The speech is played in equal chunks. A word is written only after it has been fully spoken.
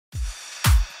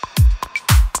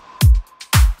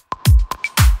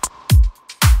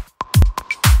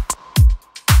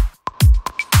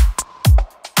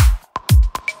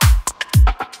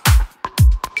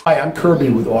Hi, I'm Kirby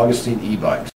with Augustine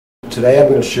e-bikes. Today I'm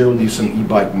going to share with you some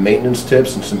e-bike maintenance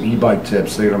tips and some e-bike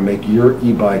tips that are going to make your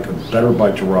e-bike a better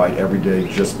bike to ride every day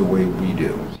just the way we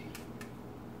do.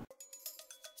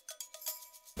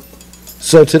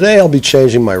 So today I'll be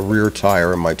changing my rear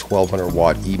tire on my 1200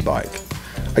 watt e-bike.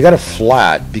 I got it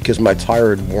flat because my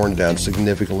tire had worn down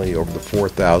significantly over the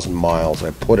 4,000 miles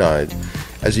I put on it,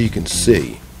 as you can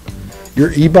see.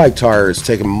 Your e-bike tire is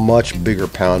taking much bigger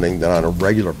pounding than on a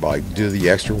regular bike due to the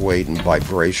extra weight and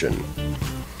vibration.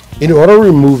 In order to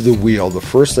remove the wheel, the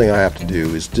first thing I have to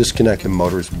do is disconnect the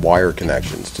motor's wire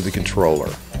connections to the controller.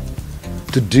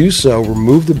 To do so,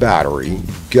 remove the battery.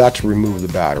 You've got to remove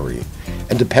the battery.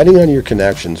 And depending on your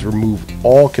connections, remove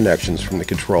all connections from the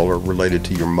controller related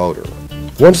to your motor.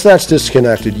 Once that's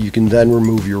disconnected, you can then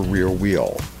remove your rear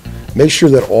wheel. Make sure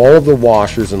that all of the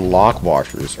washers and lock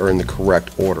washers are in the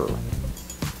correct order.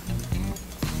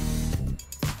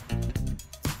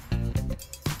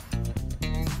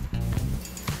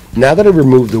 Now that I've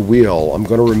removed the wheel, I'm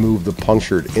going to remove the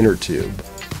punctured inner tube.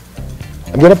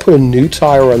 I'm going to put a new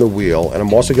tire on the wheel, and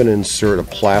I'm also going to insert a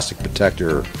plastic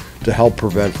protector to help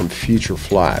prevent from future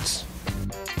flats.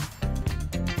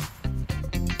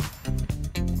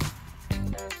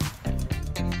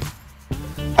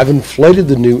 I've inflated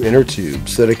the new inner tube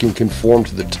so that it can conform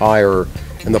to the tire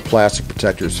and the plastic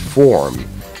protector's form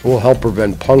and will help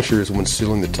prevent punctures when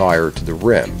sealing the tire to the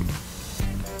rim.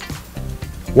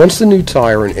 Once the new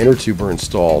tire and inner tube are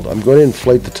installed, I'm going to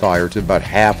inflate the tire to about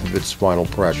half of its final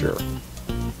pressure.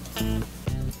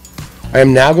 I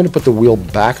am now going to put the wheel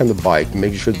back on the bike,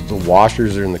 making sure that the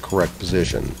washers are in the correct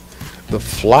position. The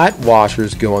flat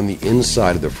washers go on the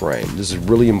inside of the frame. This is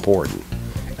really important.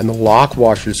 And the lock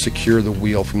washers secure the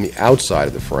wheel from the outside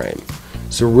of the frame.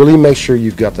 So really make sure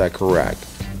you've got that correct.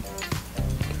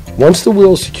 Once the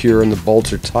wheel is secure and the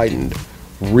bolts are tightened,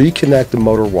 reconnect the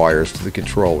motor wires to the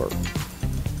controller.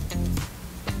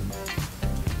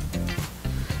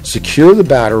 Secure the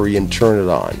battery and turn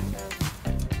it on.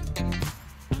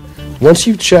 Once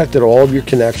you've checked that all of your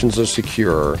connections are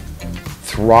secure,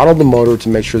 throttle the motor to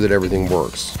make sure that everything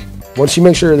works. Once you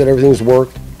make sure that everything's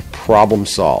worked, problem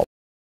solved.